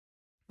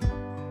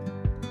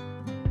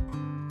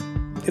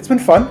It's been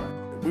fun.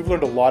 We've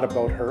learned a lot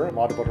about her, a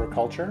lot about her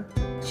culture.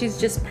 She's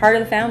just part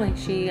of the family.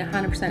 She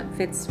 100%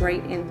 fits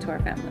right into our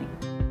family.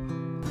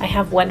 I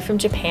have one from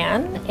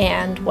Japan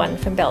and one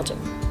from Belgium.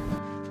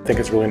 I think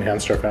it's really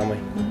enhanced our family.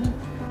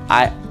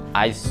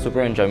 I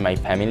super enjoy my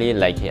family,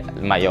 like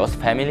my host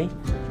family,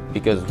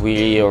 because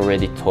we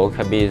already talk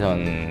a bit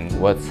on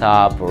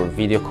WhatsApp or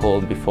video call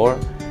before.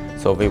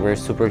 So they were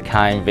super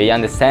kind, they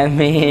understand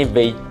me,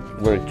 they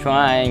were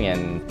trying,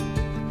 and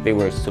they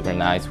were super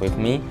nice with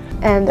me.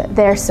 And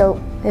they're so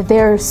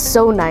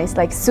nice,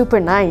 like super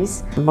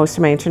nice. Most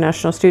of my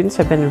international students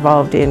have been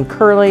involved in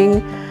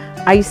curling,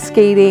 ice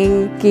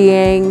skating,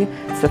 skiing.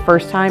 It's the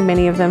first time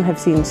many of them have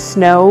seen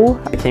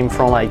snow. I came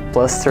from like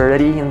plus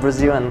 30 in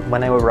Brazil, and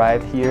when I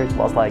arrived here it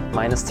was like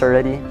minus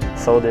 30.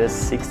 So the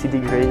 60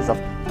 degrees of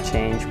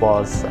change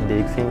was a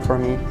big thing for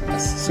me.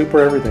 Super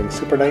everything,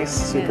 super nice,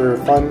 super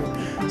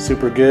fun,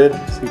 super good,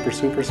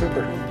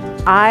 super.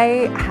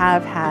 I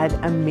have had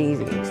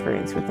amazing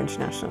experience with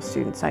international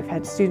students. I've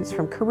had students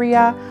from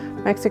Korea,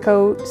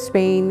 Mexico,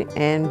 Spain,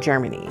 and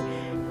Germany.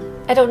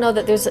 I don't know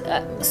that there's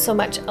so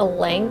much a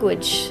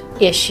language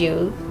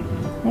issue,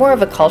 more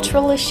of a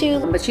cultural issue.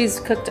 But she's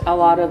cooked a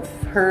lot of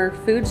her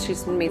foods.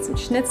 She's made some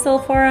schnitzel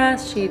for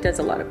us. She does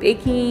a lot of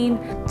baking.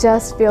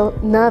 Just feel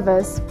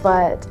nervous,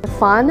 but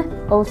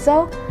fun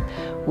also.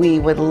 We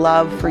would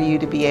love for you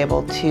to be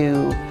able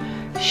to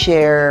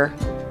share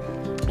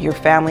your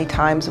family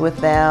times with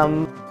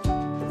them.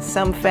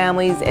 Some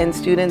families and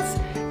students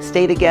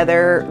stay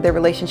together, their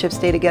relationships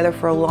stay together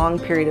for a long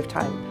period of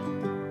time.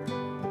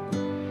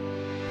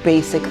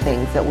 Basic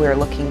things that we're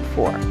looking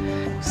for: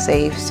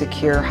 safe,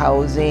 secure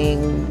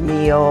housing,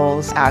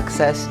 meals,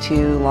 access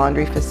to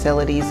laundry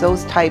facilities,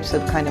 those types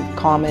of kind of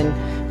common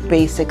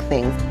basic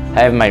things.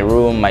 I have my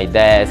room, my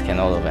desk, and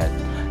all of that.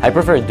 I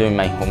prefer doing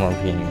my homework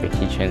in the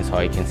kitchen so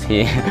I can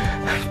see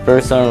a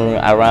person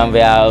around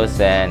the house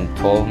and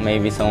talk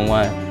maybe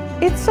someone.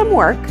 It's some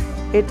work.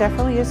 It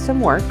definitely is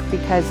some work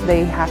because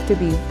they have to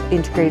be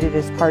integrated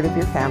as part of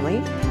your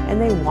family,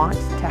 and they want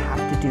to have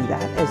to do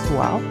that as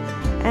well.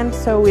 And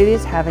so it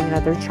is having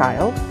another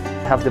child.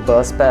 Have the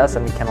bus pass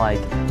and we can like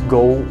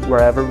go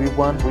wherever we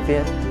want with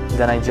it.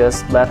 Then I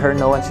just let her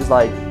know and she's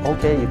like,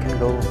 okay, you can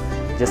go.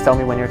 Just tell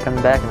me when you're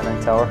coming back, and then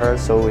I tell her,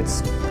 so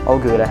it's all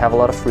good. I have a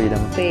lot of freedom.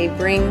 They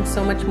bring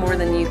so much more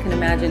than you can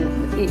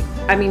imagine.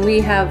 I mean, we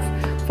have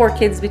 4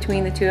 kids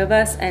between the 2 of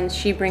us, and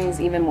she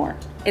brings even more.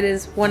 It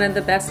is one of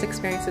the best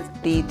experiences.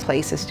 We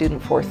place a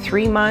student for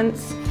 3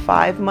 months,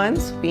 5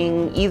 months,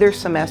 being either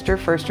semester,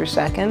 first or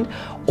second,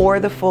 or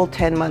the full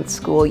 10-month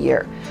school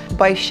year.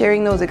 By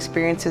sharing those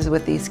experiences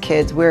with these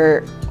kids,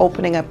 we're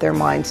opening up their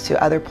minds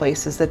to other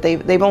places that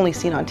they've only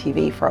seen on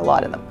TV for a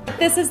lot of them.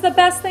 This is the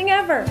best thing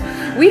ever.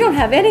 We don't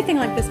have anything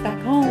like this back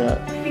home.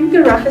 I think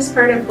the roughest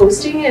part of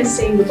hosting is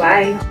saying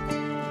goodbye.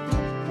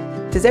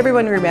 Does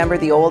everyone remember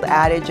the old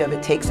adage of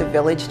it takes a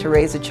village to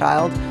raise a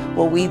child?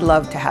 Well, we'd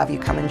love to have you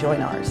come and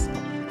join ours.